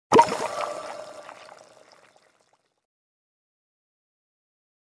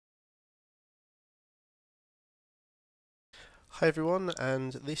Hi everyone,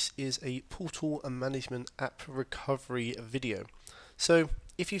 and this is a portal and management app recovery video. So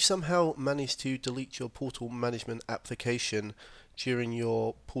if you somehow managed to delete your portal management application during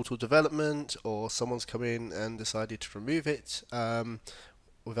your portal development, or someone's come in and decided to remove it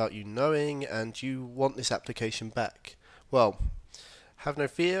without you knowing, and you want this application back, well, have no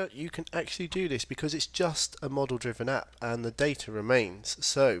fear, you can actually do this because it's just a model driven app and the data remains.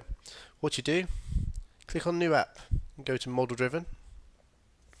 So what you do, click on new app and go to model driven,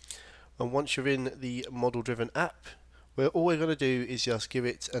 and once you're in the model driven app, all we're going to do is just give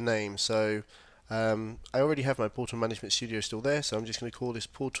it a name. So I already have my portal management studio still there, so I'm just going to call this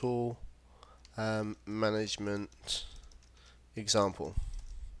portal management example.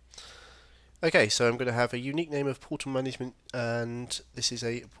 Okay, so I'm going to have a unique name of portal management, and this is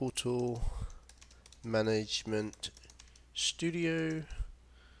a portal management studio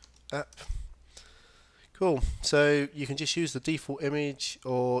app. Cool, so you can just use the default image,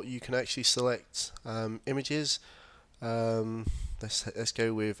 or you can actually select images. Let's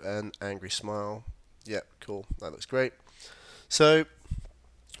go with an angry smile. Yep, cool, that looks great. So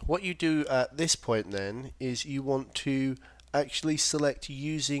what you do at this point then is you want to actually select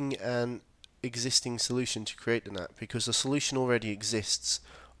using an existing solution to create an app, because the solution already exists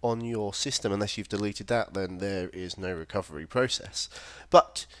on your system. Unless you've deleted that, then there is no recovery process.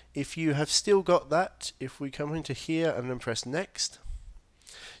 But if you have still got that, if we come into here and then press next,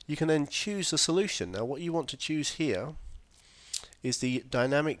 you can then choose the solution. Now what you want to choose here is the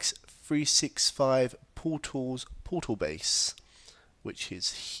Dynamics 365 portal base, which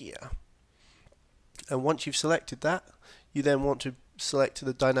is here. And once you've selected that, you then want to select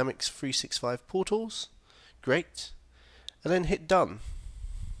the Dynamics 365 portals. Great. And then hit done.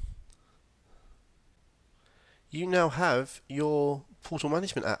 You now have your portal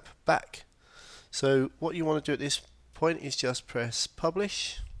management app back. So what you want to do at this point is just press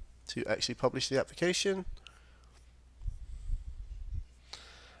publish to actually publish the application.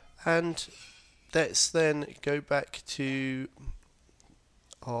 And let's then go back to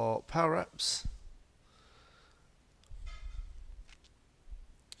our Power Apps.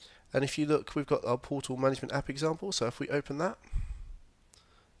 And if you look, we've got our portal management app example. So if we open that,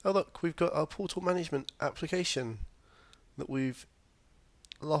 oh look, we've got our portal management application that we've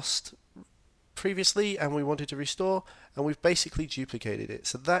lost previously and we wanted to restore, and we've basically duplicated it.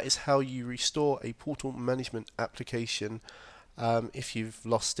 So that is how you restore a portal management application if you've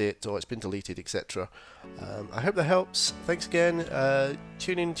lost it or it's been deleted, etc. I hope that helps. Thanks again.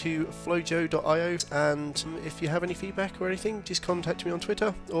 Tune in to flojo.io, and if you have any feedback or anything, just contact me on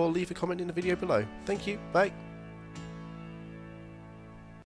Twitter or leave a comment in the video below. Thank you. Bye.